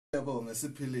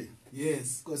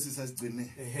Yes.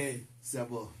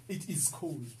 It is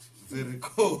cold. Very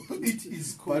cold. It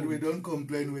is cold. But we don't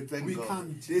complain, we thank God.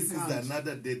 Can't. This is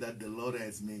another day that the Lord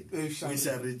has made. We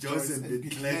shall rejoice and be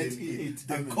glad in it.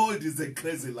 The cold is a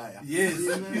crazy liar. Yes.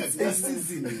 It's a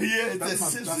season. Yeah, it's a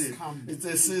season. It's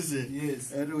a season.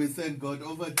 Yes. And we thank God.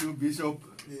 Over to Bishop.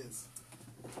 Yes.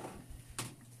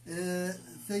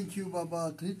 Thank you,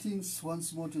 Baba. Greetings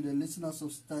once more to the listeners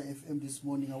of Star FM this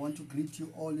morning. I want to greet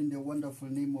you all in the wonderful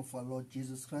name of our Lord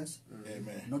Jesus Christ.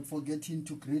 Amen. Not forgetting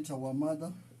to greet our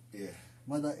mother, Yeah.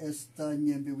 Mother Esther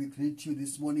Nyembe. We greet you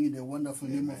this morning in the wonderful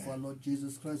name of our Lord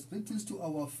Jesus Christ. Greetings to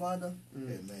our father,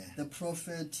 the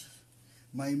prophet,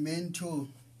 my mentor,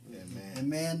 a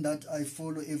man that I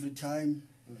follow every time.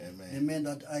 Amen. A man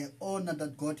that I honor,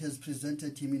 that God has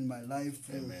presented him in my life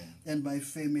and my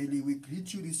family. We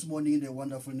greet you this morning in the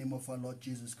wonderful name of our Lord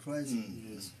Jesus Christ.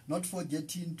 Yes. Not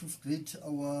forgetting to greet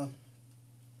our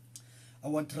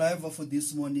driver for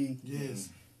this morning. Yes.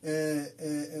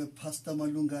 Pastor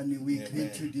Malungani, we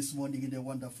greet you this morning in the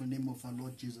wonderful name of our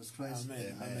Lord Jesus Christ.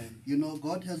 Amen. Amen. You know,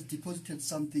 God has deposited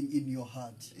something in your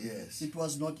heart. Yes. It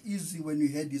was not easy when you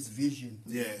had this vision.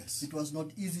 Yes. It was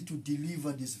not easy to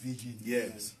deliver this vision.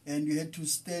 Yes. And you had to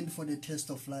stand for the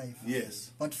test of life. Yes.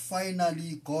 But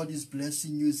finally, God is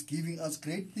blessing you, is giving us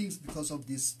great things because of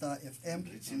this Star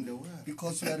FM. Reaching the world.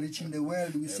 Because we are reaching the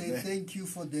world. We say thank you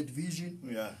for that vision.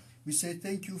 Yeah. We say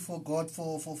thank you for God,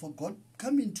 for God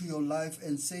coming to your life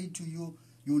and say to you,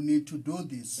 you need to do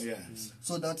this. Yes.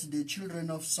 So that the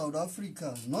children of South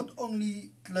Africa, not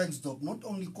only Klerksdorp, not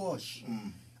only Kosh,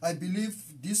 I believe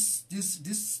this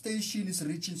station is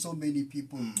reaching so many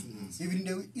people. Even in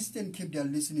the Eastern Cape, they are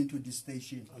listening to this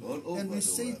station. And we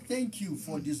say thank you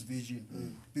for this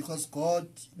vision. Because God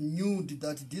knew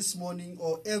that this morning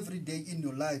or every day in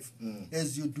your life,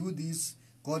 as you do this,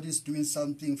 God is doing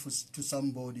something to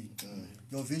somebody.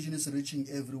 Your vision is reaching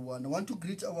everyone. I want to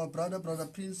greet our brother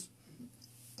Prince,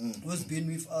 who's been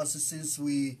with us since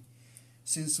we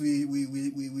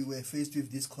were faced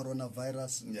with this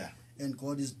coronavirus. Yeah. And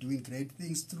God is doing great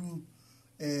things through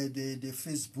the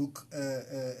Facebook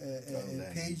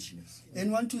page. Yes.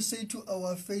 And want to say to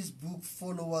our Facebook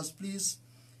followers, please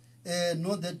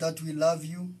know that we love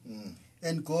you.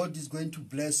 And God is going to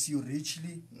bless you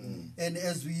richly. And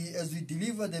as we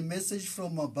deliver the message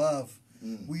from above,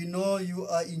 we know you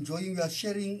are enjoying, you are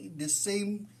sharing the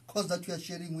same cause that we are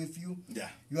sharing with you. Yeah.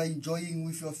 You are enjoying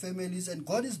with your families, and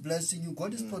God is blessing you,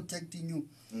 God is protecting you,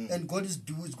 and God is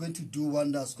going to do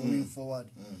wonders going forward.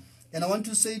 And I want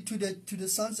to say to the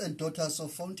sons and daughters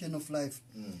of Fountain of Life,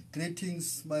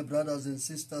 greetings, my brothers and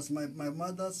sisters, my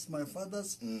mothers, my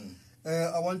fathers.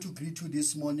 I want to greet you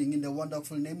this morning in the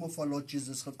wonderful name of our Lord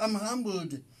Jesus Christ. I'm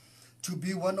humbled to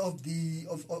be one of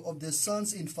the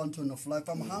sons in Fountain of Life.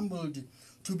 I'm humbled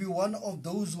to be one of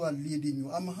those who are leading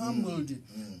you. I'm humbled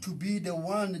to be the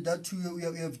one that we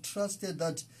have trusted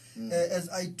that as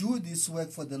I do this work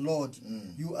for the Lord,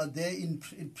 you are there in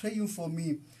praying for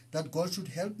me that God should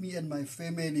help me and my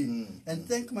family. And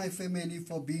thank my family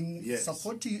for being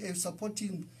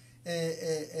supporting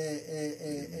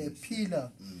a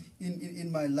pillar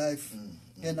in my life.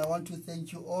 And I want to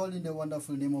thank you all in the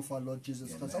wonderful name of our Lord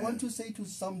Jesus Christ. I want to say to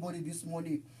somebody this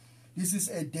morning, this is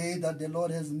a day that the Lord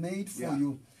has made for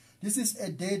you. This is a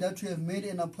day that you have made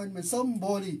an appointment.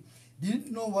 Somebody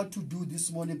didn't know what to do this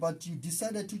morning, but you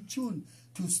decided to tune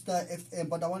to Star FM.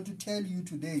 But I want to tell you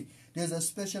today, there's a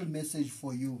special message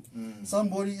for you.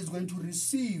 Somebody is going to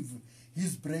receive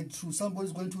his breakthrough. Somebody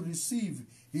is going to receive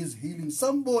his healing.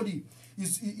 Somebody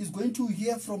is going to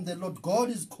hear from the Lord.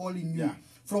 God is calling you.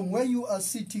 From where you are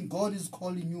sitting, God is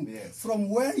calling you. From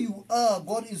where you are,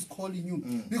 God is calling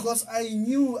you. Because I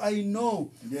know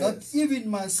that even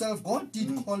myself, God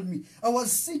did call me. I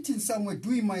was sitting somewhere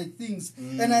doing my things.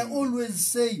 And I always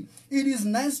say, it is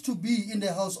nice to be in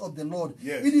the house of the Lord.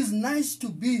 It is nice to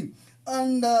be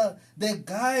under the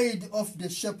guide of the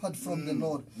shepherd from the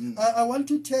Lord. I want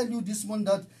to tell you this morning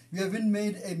that you haven't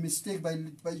made a mistake by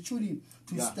tuning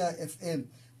to Star FM.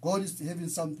 God is having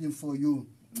something for you.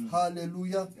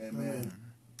 Hallelujah. Amen.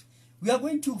 We are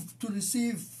going to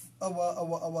receive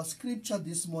our scripture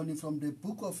this morning from the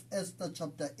book of Esther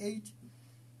chapter 8.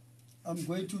 I'm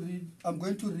going to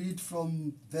read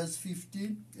from verse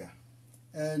 15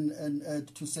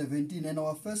 and to 17. And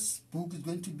our first book is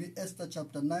going to be Esther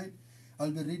chapter 9.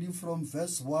 I'll be reading from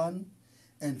verse 1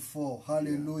 and 4.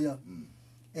 Hallelujah.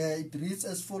 It reads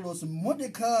as follows.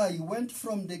 Mordecai went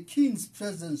from the king's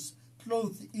presence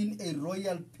clothed in a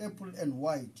royal purple and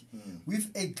white, with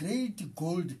a great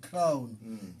gold crown,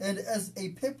 and as a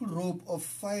purple robe of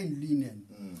fine linen.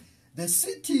 The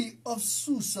city of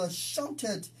Susa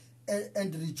shouted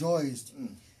and rejoiced.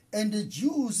 And the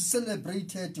Jews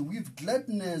celebrated with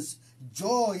gladness,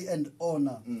 joy, and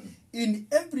honor. In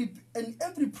every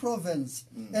province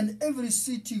and every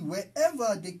city,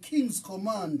 wherever the king's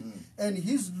command and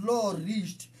his law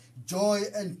reached, joy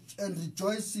and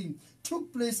rejoicing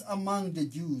took place among the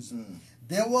Jews.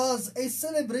 There was a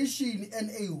celebration and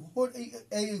a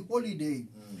holiday,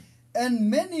 and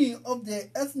many of the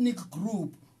ethnic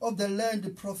group of the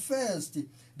land professed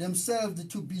themselves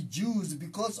to be Jews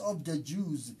because of the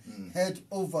Jews had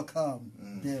overcome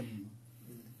them.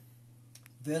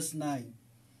 Verse 9.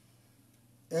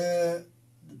 The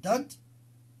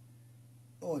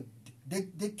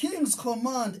king's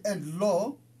command and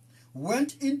law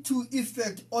went into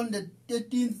effect on the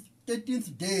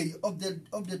 13th day of the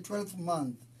 12th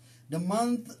month, the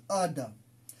month Adar.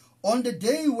 On the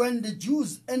day when the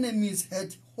Jews' enemies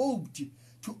had hoped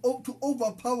to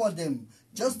overpower them,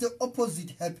 just the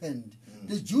opposite happened.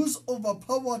 The Jews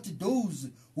overpowered those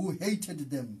who hated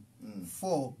them.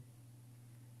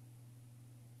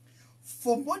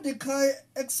 For Mordecai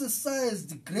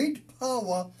exercised great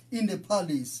power in the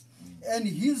palace, and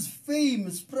his fame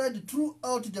spread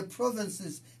throughout the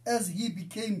provinces as he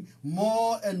became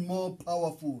more and more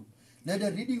powerful. Let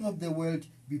the reading of the word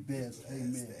be blessed.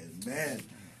 Amen. Amen.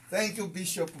 Thank you,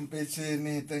 Bishop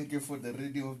Mpecheni. Thank you for the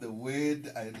reading of the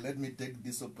word. Let me take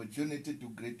this opportunity to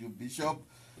greet you, Bishop,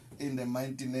 in the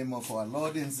mighty name of our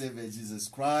Lord and Savior Jesus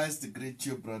Christ. Greet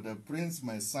you, Brother Prince,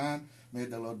 my son. May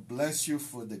the Lord bless you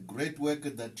for the great work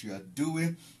that you are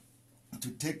doing to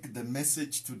take the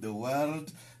message to the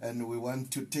world. And we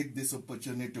want to take this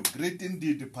opportunity to greet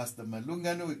indeed Pastor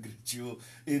Malungano. We greet you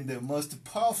in the most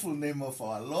powerful name of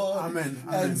our Lord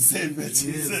and Savior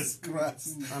Jesus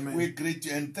Christ. Amen. We greet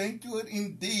you and thank you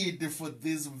indeed for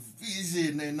this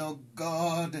vision. And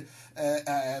God,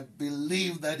 I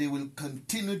believe that He will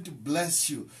continue to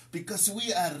bless you because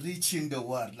we are reaching the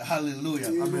world. Hallelujah.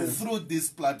 Amen. Through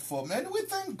this platform. And we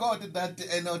thank God that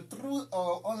through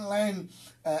our online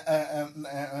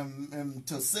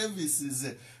to services,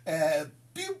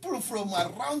 people from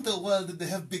around the world, they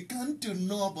have begun to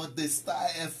know about the Star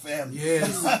FM.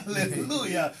 Yes.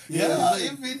 Hallelujah. Yeah,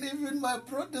 even my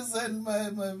brothers and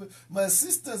my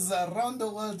sisters around the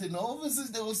world,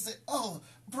 overseas, they will say, "Oh,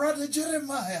 Brother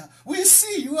Jeremiah, we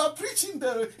see you are preaching in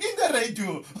the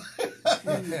radio."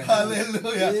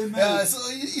 Hallelujah. Amen. So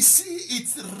you see,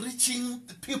 it's reaching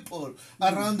people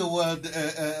around the world,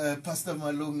 Pastor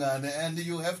Malunga, and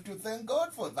you have to thank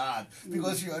God for that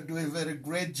because you are doing a very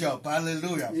great job.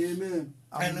 Hallelujah. Amen.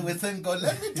 And we thank God.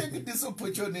 Let me take this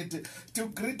opportunity to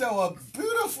greet our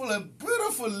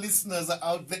beautiful listeners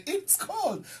out there. It's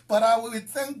cold, but I will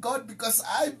thank God because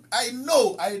I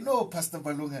know, Pastor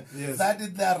Balunga,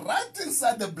 that they're right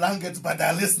inside the blankets, but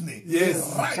they're listening.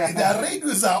 Yes. Right. Their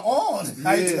radios are on.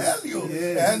 I Yes. tell you.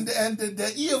 Yes. And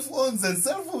the earphones and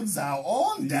cell phones are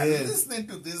on. They're Yes. listening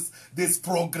to this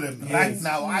program Yes. right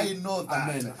now. I know that.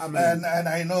 Amen. Amen. And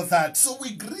I know that. So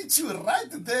we greet you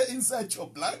right there inside your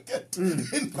blanket.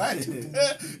 Right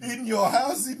there in your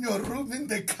house, in your room, in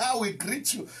the car. We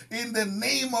greet you in the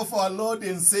name of our Lord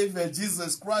and Savior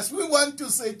Jesus Christ. We want to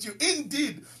say to you,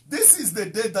 indeed, this is the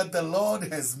day that the Lord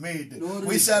has made. Glory.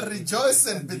 We shall rejoice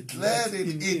and be glad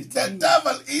in it. The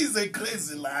devil is a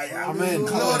crazy liar. Amen.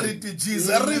 Glory to Jesus.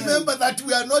 Amen. Remember that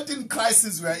we are not in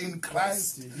crisis, we are in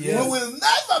Christ. Yes. We will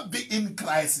never be in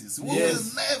crisis. We Yes.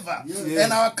 will never. Yes.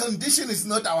 And our condition is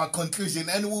not our conclusion,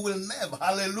 and we will never.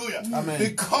 Hallelujah. Amen.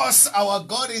 Because our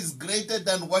God is greater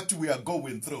than what we are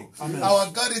going through. Amen.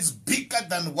 Our God is bigger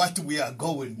than what we are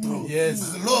going through.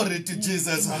 Yes. Glory to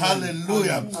Jesus.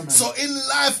 Hallelujah. Amen. So in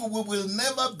life, we will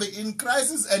never be in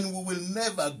crisis and we will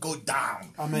never go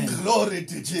down. Amen. Glory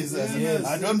to Jesus. Yes.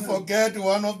 I don't forget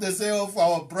one of the say of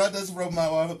our brothers from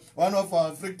one of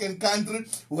our African country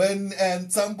when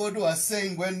somebody was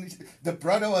saying when the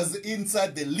brother was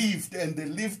inside the lift and the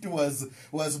lift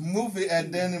was moving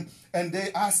and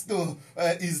they asked,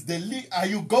 "Is the lift? Are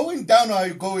you going down or are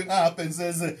you going up?" And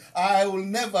says, "I will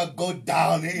never go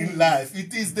down in life.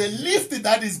 It is the lift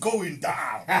that is going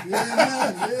down."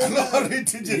 Glory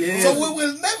to Jesus. Yes. So we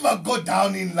will never go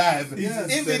down in life.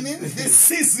 Yes. Even in this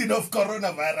season of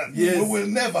coronavirus, Yes. we will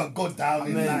never go down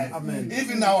in Amen. life. Amen.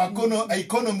 Even our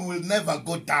economy will never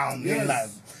go down in Yes.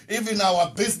 life. Even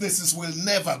our businesses will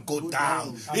never go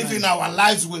down. down. Even our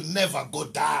lives will never go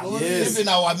down. Yes. Even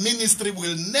our ministry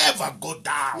will never go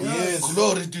down. Yes.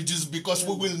 Glory to Jesus, because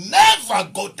we will never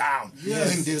go down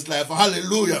Yes. in this life.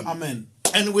 Hallelujah. Amen.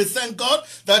 And we thank God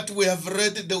that we have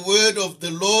read the word of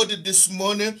the Lord this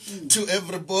morning to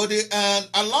everybody. And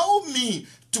allow me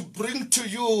to bring to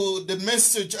you the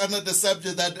message under the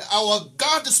subject that our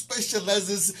God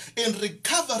specializes in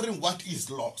recovering what is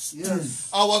lost. Yes.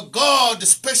 Our God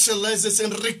specializes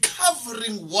in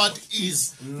recovering what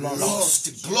is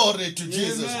lost. Glory to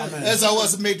Jesus. Amen. As I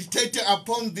was meditating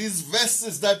upon these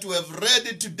verses that we have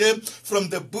read today from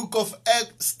the book of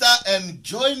Esther and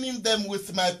joining them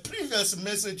with my previous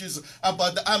messages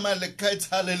about the Amalekites,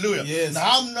 hallelujah. Yes.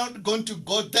 Now I'm not going to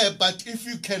go there, but if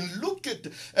you can look at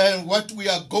what we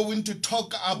are going to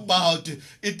talk about,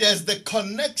 it has the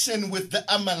connection with the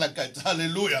Amalekites,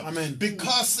 hallelujah. Amen.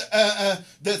 Because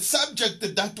the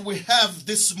subject that we have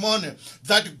this morning,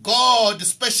 that God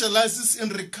specializes in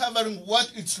recovering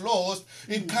what is lost,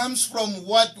 it comes from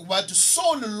what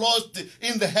Saul lost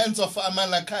in the hands of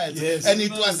Amalekites, Yes. and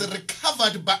it was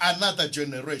recovered by another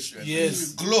generation.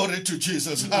 Yes. Glory to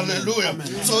Jesus. Hallelujah. Amen.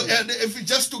 So if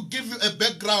just to give you a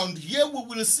background, here we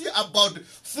will see about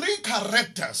 3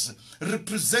 characters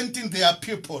representing their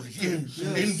people here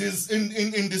in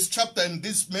this chapter, in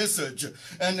this message.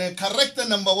 And character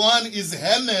number 1 is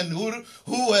Haman,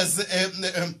 who was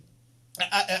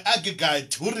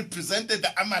Agagite, who represented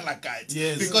the Amalekites,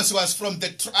 Yes. because he was from the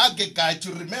Agagite.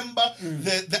 You remember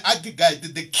the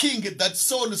Agagite, the king that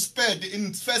Saul spared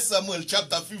in 1 Samuel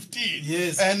chapter 15.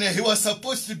 Yes. And he was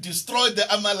supposed to destroy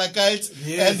the Amalekites,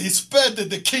 Yes. and he spared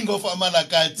the king of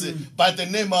Amalekites by the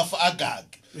name of Agag.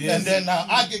 Yes. And then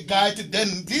Agagite,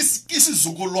 then this is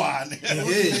Zugulwan.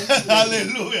 Yes.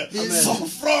 Hallelujah. So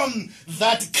from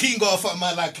that king of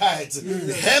Amalekites,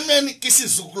 Haman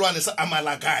is Zugulwan is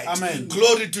Amalekite. Amen.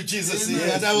 Glory to Jesus. In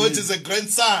Yes. other words, is a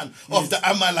grandson of the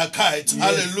Amalekites.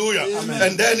 Hallelujah. Amen.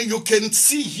 And then you can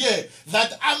see here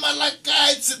that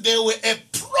Amalekites, they were a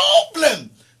problem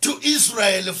to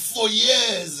Israel for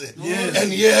years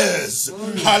and years.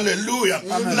 Hallelujah.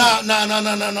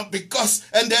 No. Because,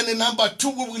 and then in number 2,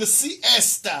 we will see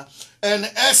Esther. And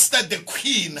Esther the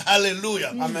queen, hallelujah,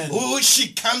 Amen. who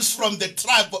she comes from the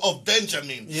tribe of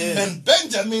Benjamin. Yes. And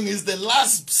Benjamin is the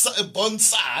last born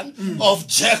son of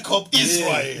Jacob,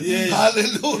 Israel. Yes.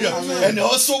 Hallelujah. Amen. And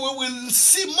also we will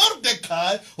see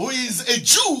Mordecai, who is a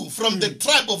Jew from the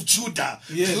tribe of Judah.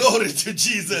 Yes. Glory to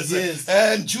Jesus. Yes.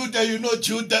 And Judah, you know,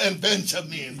 Judah and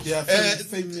Benjamin. They are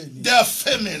family. They are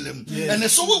family. Yes.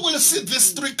 And so we will see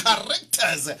these 3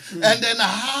 characters and then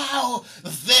how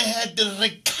they had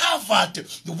recovered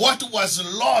what was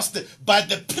lost by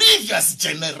the previous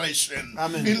generation.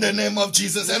 Amen. In the name of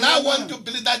Jesus. And I want to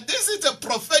believe that this is a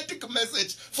prophetic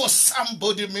message for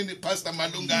somebody, Pastor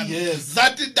Malungana. Yes.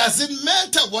 That it doesn't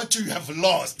matter what you have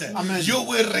lost. Amen. You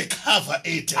will recover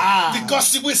it.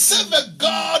 Because we serve a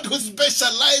God who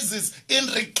specializes in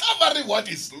recovering what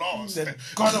is lost. The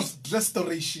God of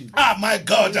restoration. My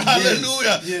God,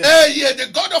 hallelujah. Yes.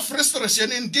 The God of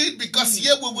restoration indeed, because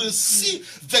here we will see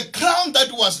the ground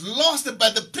that was lost by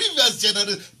the previous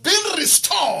generation being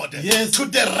restored to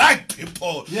the right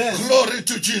people. Yes. Glory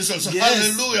to Jesus.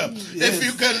 Yes. Hallelujah. Yes. If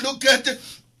you can look at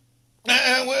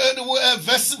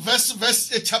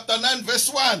chapter 9 verse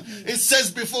 1, it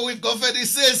says, before we go further, it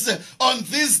says, on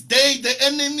this day the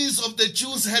enemies of the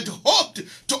Jews had hoped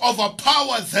to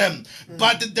overpower them,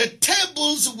 but the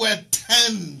tables were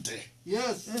turned.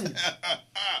 Yes.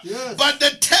 Yes. But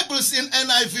the tables in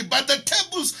NIV, but the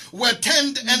tables were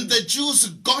turned and the Jews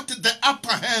got the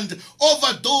upper hand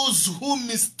over those who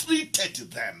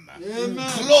mistreated them. Amen.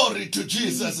 Glory to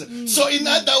Jesus. So in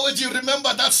other words, you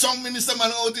remember that song, Minister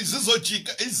Manodi,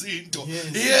 Zizojika Izinto.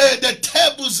 Yeah, the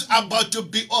tables are about to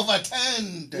be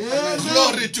overturned.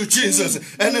 Glory to Jesus.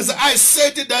 And as I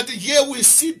said that here we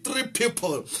see 3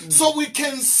 people. So we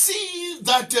can see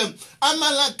that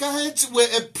Amalekites were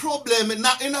a problem.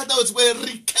 Now, in other words, were a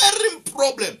recurring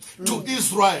problem to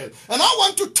Israel. And I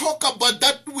want to talk about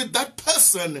that with that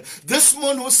person this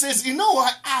morning who says, you know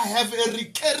what, I have a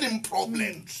recurring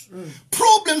problem.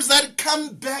 Problems that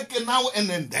come back now and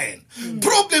then.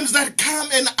 Problems that come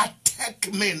and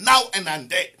attack me now and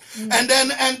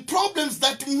then. And problems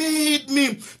that made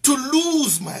me to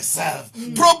lose myself.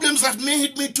 Problems that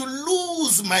made me to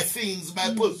lose my things,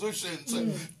 my positions.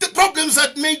 The problems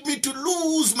that made me to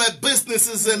lose my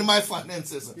businesses and my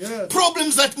finances.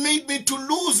 Problems that made me to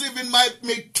lose even my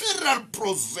material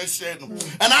possession.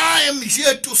 And I am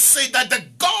here to say that the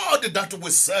God that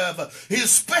we serve, He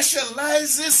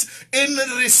specializes in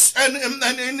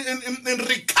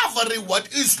recovery what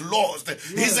is lost.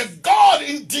 He's a God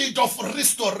indeed of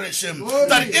restoration.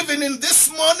 That even in this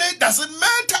morning, doesn't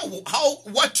matter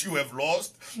what you have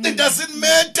lost. It doesn't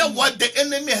matter what the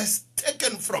enemy has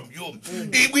taken from you.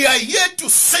 We are here to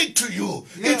say to you,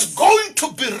 it's going going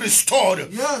to be restored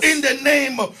Yes. in the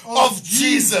name of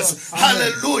Jesus.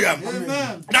 Hallelujah.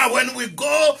 Amen. Now, when we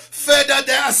go further,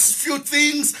 there are few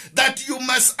things that you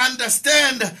must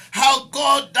understand how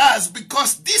God does,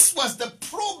 because this was the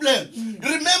problem.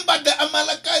 Remember, the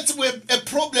Amalekites were a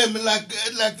problem like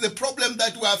the problem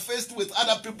that we are faced with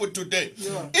other people today.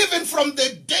 Yeah. Even from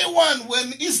the day one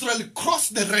when Israel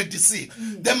crossed the Red Sea,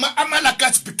 the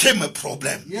Amalekites became a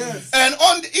problem. Yes. And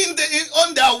on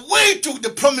their way to the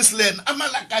promised land,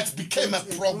 Amalekites became a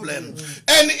problem.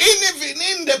 And even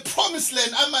in the promised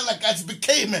land, Amalekites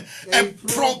became a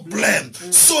problem.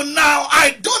 So now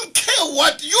I don't care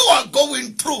what you are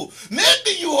going through.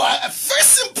 Maybe you are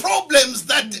facing problems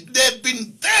that they've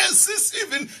been there since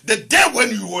even the day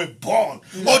when you were born,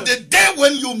 or the day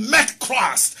when you met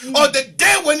Christ, or the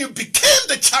day when you became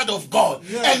the child of God.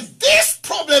 And this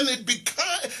problem,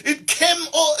 it came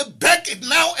back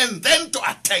now and then to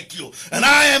attack you. And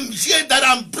I am here that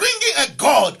I'm bringing a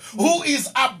God who is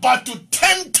about to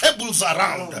turn tables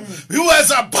around, who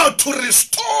is about to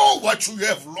restore what you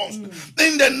have lost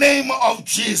in the name of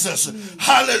Jesus.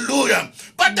 Hallelujah.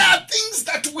 But there are things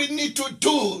that we need to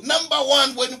do. Number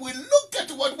one, when we look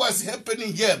at what was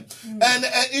happening here, and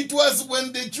it was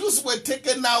when the Jews were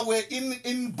taken away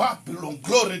in Babylon,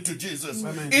 glory to Jesus,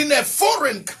 in a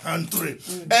foreign country,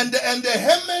 and the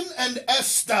Haman and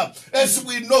Esther, as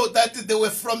we know that they were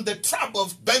from the tribe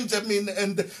of Benjamin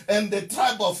and the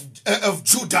tribe of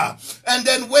Judah. And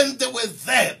then when they were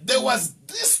there was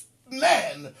this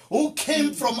man who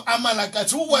came from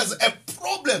Amalekites, who was a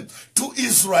problem to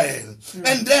Israel.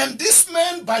 And then this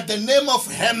man by the name of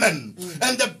Haman,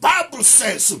 and the Bible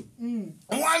says,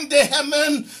 one day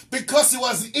Haman, because he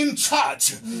was in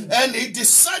charge, and he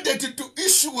decided to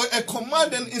issue a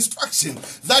command and instruction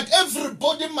that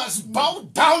everybody must bow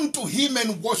down to him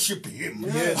and worship him.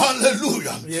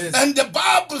 Hallelujah. And the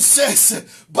Bible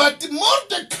says, but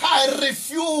Mordecai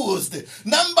refused.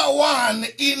 Number one,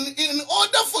 in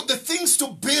order for the things to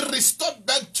be restored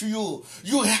back to you,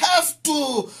 you have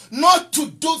to not to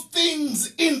do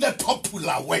things in the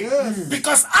popular way.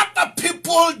 Because other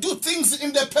people do things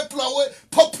in the popular way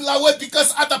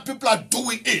because other people are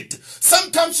doing it.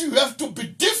 Sometimes you have to be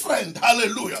different.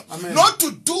 Hallelujah. Not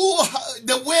to do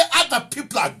the way other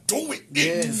people are doing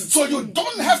it. So you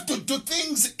don't have to do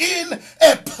things in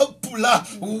a popular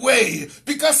way.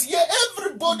 Because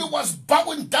everybody was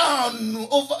bowing down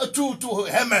over to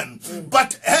Haman.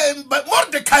 But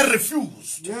Mordecai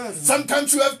refused.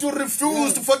 Sometimes you have to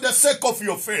refuse for the sake of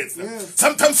your faith.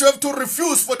 Sometimes you have to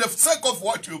refuse for the sake of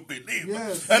what you believe.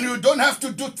 And you don't have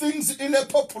to do things in a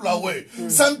popular way.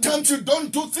 Sometimes you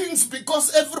don't do things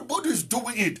because everybody is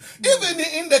doing it. Even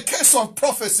in the case of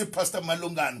prophecy, Pastor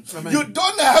Malungan, you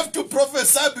don't have to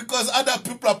prophesy because other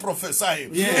people are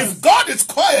prophesying. If God is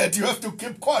quiet, you have to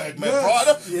keep quiet, my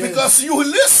brother, because you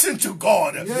listen to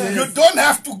God. You don't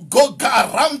have to go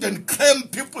around and claim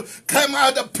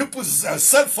other people's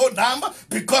cell phone number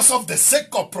because of the sake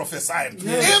of prophesying.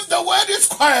 If the word is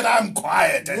quiet, I'm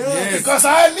quiet because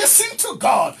I listen to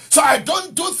God. So I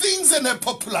don't do things in a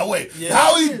popular way.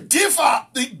 How it differ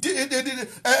the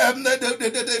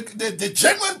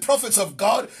genuine prophets of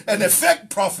God and a fake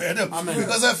prophet.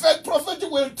 Because a fake prophet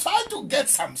will try to get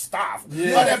some stuff.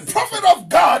 But a prophet of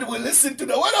God will listen to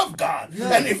the word of God.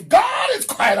 And if God is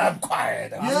quiet, I'm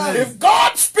quiet. If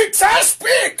God speaks, I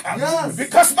speak.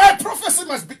 Because my prophecy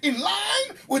must be in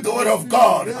line with the word of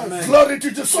God. Glory to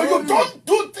Jesus. So you don't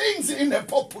do things in a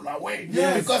popular way.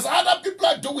 Because other people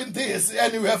are doing this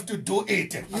and you have to do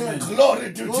it.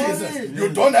 Glory to Jesus. You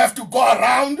don't have to go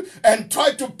around and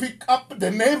try to pick up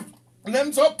the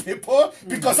names of people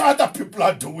because other people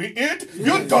are doing it.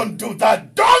 You don't do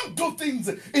that. Don't do things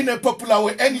in a popular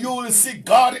way and you will see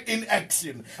God in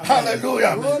action.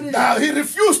 Hallelujah. Now he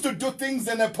refused to do things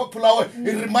in a popular way.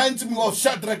 It reminds me of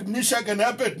Shadrach, Meshach and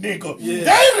Abednego.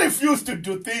 They refused to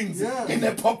do things in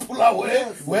a popular way.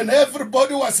 When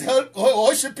everybody was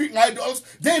worshiping idols,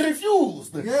 they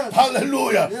refused.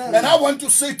 Hallelujah. And I want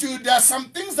to say to you, there are some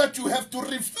things that you have to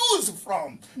refuse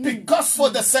from because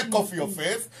for the sake of your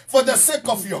faith, for the sake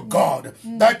of your God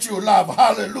that you love.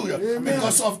 Hallelujah.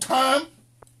 Because of time,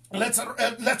 let's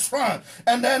run.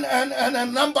 And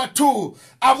then number two,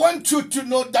 I want you to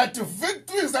know that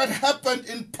victories that happened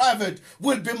in private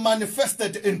will be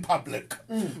manifested in public.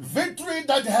 Victory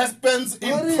that happens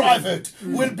in private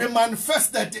will be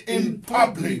manifested in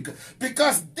public.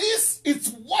 Because this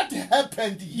is what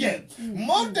happened here.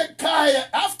 Mordecai,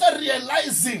 after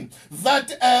realizing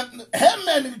that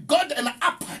Haman got an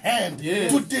upper hand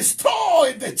Yes. to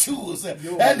destroy the Jews.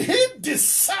 And he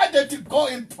decided to go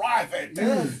in private,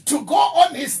 to go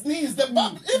on his knees. The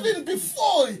Bible, even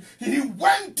before he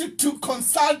went to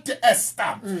consult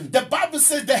Esther, the Bible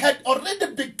says they had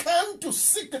already begun to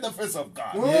seek the face of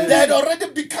God. They had already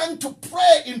begun to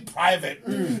pray in private.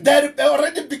 They had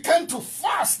already begun to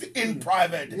fast in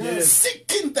private,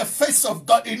 seeking the face of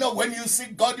God. You know, when you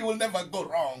seek God, you will never go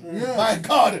wrong. My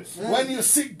God, when you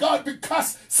seek God,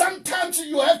 because sometimes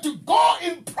you have to go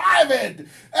in private,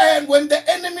 and when the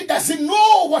enemy doesn't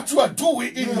know what you are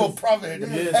doing in your private,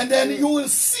 and then you will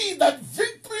see that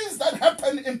victories that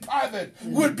happen in private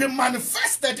will be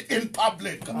manifested in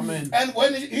public. Amen. And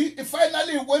when he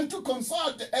finally went to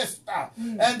consult Esther,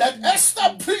 and that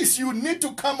Esther, please, you need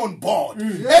to come on board.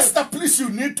 Esther, please, you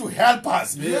need to help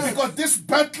us, because this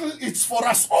battle is for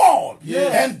us all.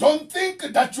 And don't think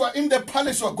that you are in the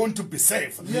palace, you are going to be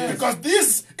safe. Because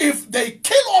this, if they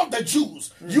kill all the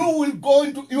Jews, you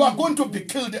are going to be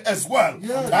killed as well.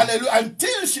 Hallelujah.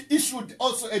 Until she issued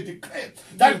also a decree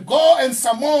that go and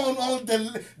summon all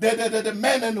the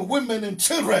men and women and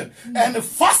children and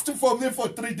fast for me for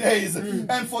 3 days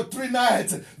and for 3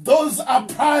 nights. Those are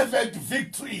private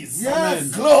victories.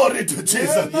 Glory to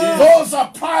Jesus. Those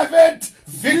are private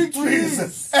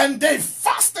victories. And they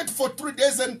fasted for 3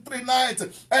 days and 3 nights.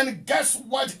 And guess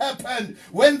what happened?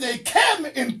 When they came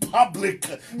in public,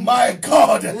 my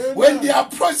God, when they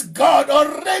approached God,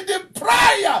 already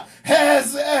prayer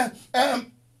has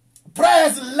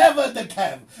leveled the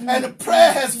camp, and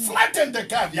prayer has flattened the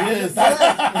camp.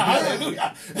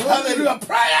 Hallelujah. Hallelujah.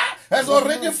 Prayer has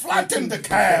already flattened the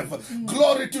camp.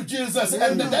 Glory to Jesus.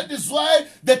 And that is why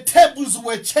the tables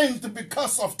were changed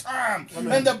because of time.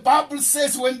 And the Bible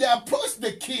says when they approached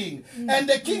the king, and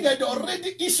the king had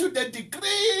already issued a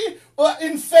decree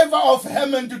in favor of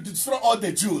Haman to destroy all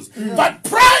the Jews. But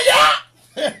prayer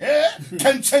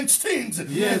can change things.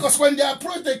 Because when they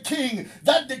approached the king,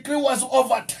 that decree was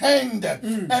overturned,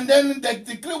 and then the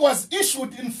decree was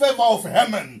issued in favor of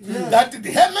Haman. That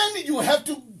Haman, you have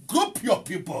to group your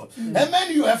people.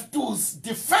 Amen. You have to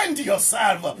defend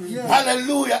yourself.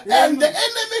 Hallelujah. And the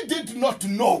enemy did not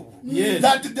know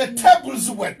that the tables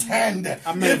were turned.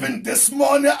 Even this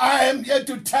morning, I am here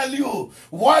to tell you,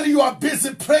 while you are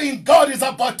busy praying, God is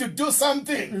about to do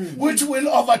something which will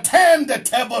overturn the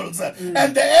tables.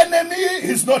 And the enemy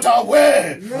is not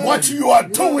aware what you are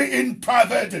doing in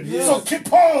private. So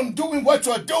keep on doing what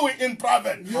you are doing in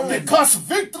private. Because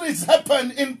victories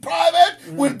happen in private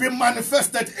will be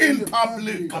manifested in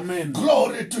public. Amen.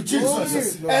 Glory to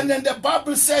Jesus. And then the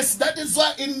Bible says, that is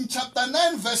why in chapter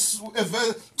 9 verse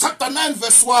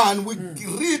 1 we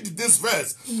read this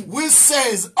verse, which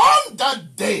says, on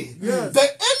that day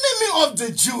the enemy of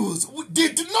the Jews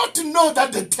did not know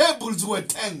that the tables were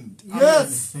turned.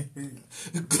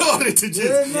 Glory to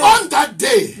Jesus. On that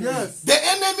day the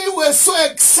enemy were so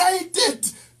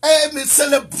excited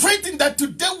celebrating that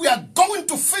today we are going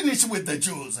to finish with the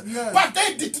Jews. But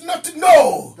they did not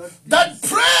know that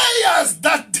prayers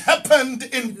that happened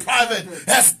in private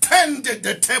has turned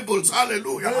the tables.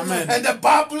 Hallelujah. And the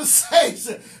Bible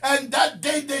says, and that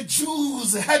day the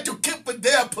Jews had to keep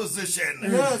their position.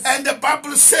 And the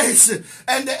Bible says,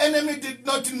 and the enemy did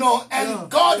not know, and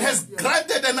God has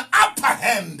granted an upper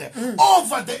hand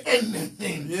over the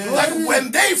enemy. That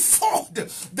when they fought,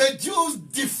 the Jews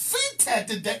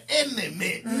defeated the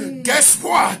enemy. Guess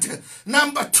what?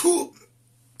 Number three,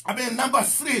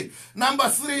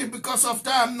 because of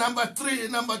time. Number three,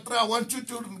 I want you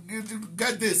to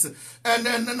get this. And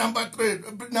then number three,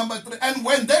 and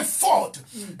when they fought,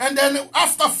 and then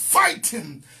after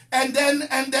fighting, and then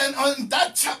on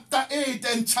that chapter 8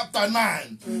 and chapter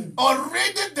 9,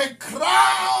 already the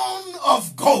crown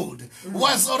of gold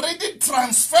was already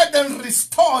transferred and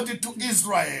restored to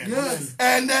Israel.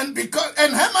 And then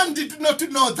and Haman did not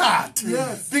know that.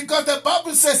 Because the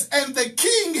Bible says, and the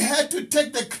king had to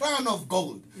take the crown of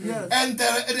gold. And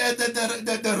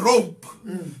the robe,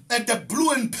 and the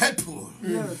blue and purple,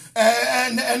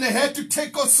 and he had to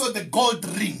take also the gold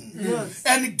ring,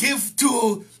 and give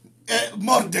to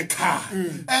Mordecai.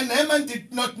 And Haman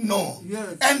did not know.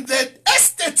 And the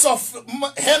estates of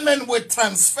Haman were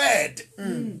transferred.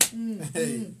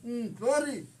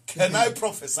 Glory. Can I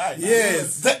prophesy?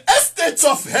 Yes. The estates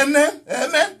of Haman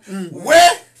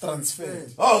were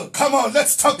transferred. Oh, come on,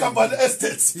 let's talk about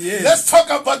estates. Let's talk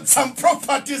about some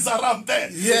properties around there.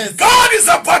 God is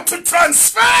about to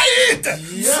transfer it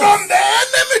from the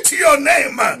enemy to your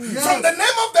name. From the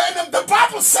name of the enemy. The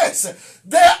Bible says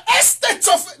the estates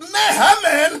of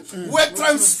Haman were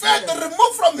transferred,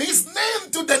 removed from his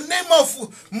name to the name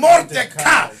of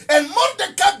Mordecai. And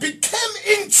Mordecai became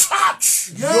in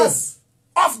charge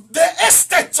of the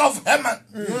estates of Haman.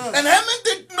 And Haman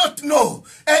did not know.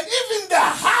 And even the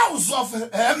house of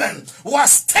Haman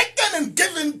was taken and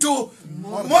given to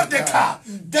Mordecai.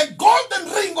 The golden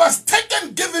ring was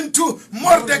taken, given to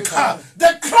Mordecai.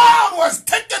 The crown was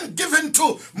taken, given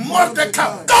to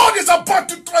Mordecai. God is about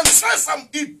to transfer some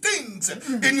things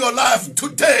in your life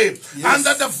today.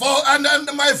 Under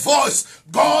my voice,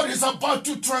 God is about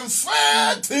to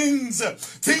transfer things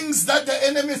that the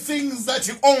enemy thinks that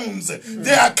he owns.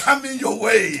 They are coming your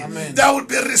way. They will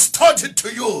be restored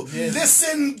to you.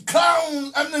 Listen,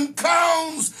 crowns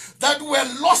that were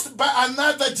lost by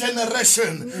another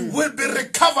generation will be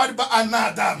recovered by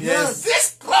another.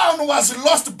 This crown was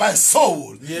lost by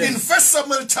Saul in 1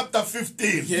 Samuel chapter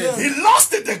 15. He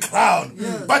lost the crown,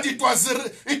 but it was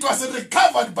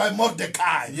recovered by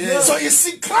Mordecai. So you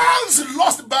see, crowns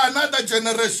lost by another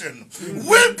generation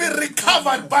will be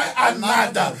recovered by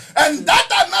another, and that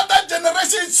another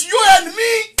generation is you and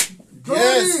me.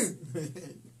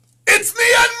 It's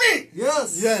me and me.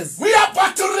 We are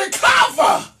about to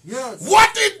recover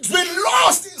what it's been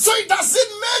lost. So it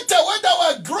doesn't matter whether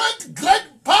our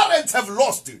great-grandparents have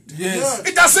lost it.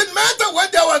 It doesn't matter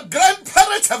whether our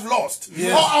grandparents have lost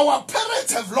or our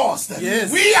parents have lost.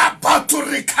 We are about to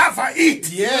recover it.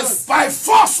 By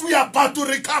force, we are about to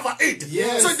recover it.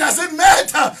 So it doesn't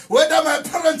matter whether my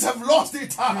parents have lost it.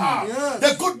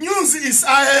 The good news is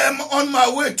I am on my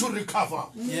way to recover.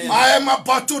 I am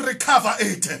about to recover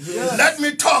it. Let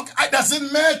me talk. It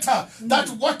doesn't matter that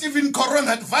what even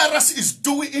coronavirus is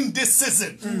doing in this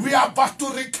season. We are about to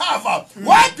recover.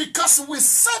 Why? Because we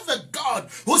serve a God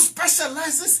who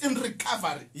specializes in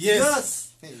recovery.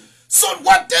 So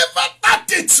whatever that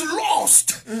it's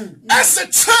lost, as a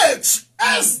church,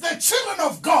 as the children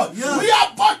of God, we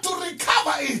are about to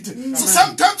recover it. So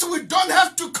sometimes we don't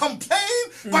have to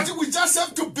complain, but we just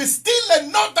have to be still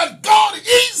and know that God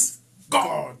is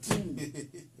God.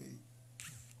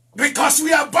 Because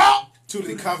we are about to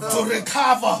recover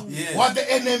what the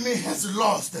enemy has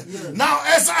lost. Now,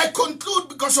 as I conclude,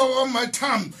 because of my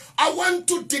time, I want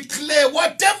to declare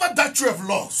whatever that you have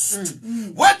lost,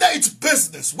 whether it's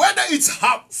business, whether it's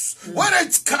house, whether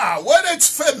it's car, whether it's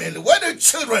family, whether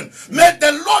it's children, may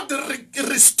the Lord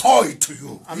restore it to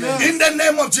you. In the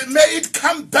name of Jesus, may it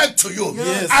come back to you.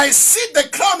 I see the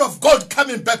crown of gold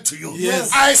coming back to you.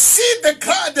 I see the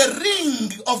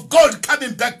ring of gold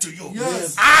coming back to you.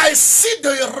 I see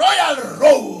the royal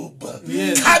robe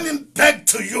coming back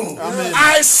to you.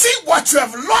 I see what you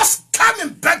have lost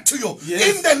coming back to you.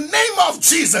 In the name of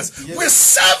Jesus, we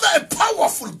serve a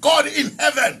powerful God in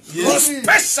heaven who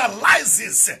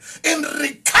specializes in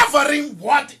recovering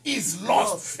what is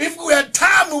lost. If we have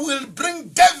time, we will bring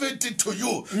David to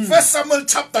you. 1 Samuel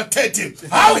chapter 30,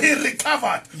 how he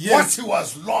recovered what he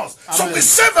was lost. So we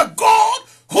serve a God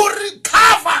who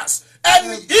recovers,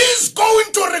 and he's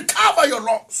going to recover your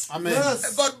loss.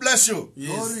 God bless you.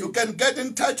 You can get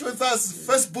in touch with us.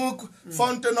 Facebook,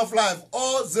 Fountain of Life,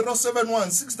 or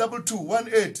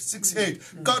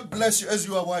 071-622-1868. God bless you as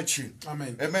you are watching.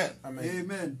 Amen.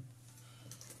 Amen.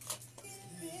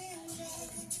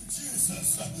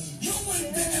 You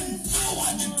will be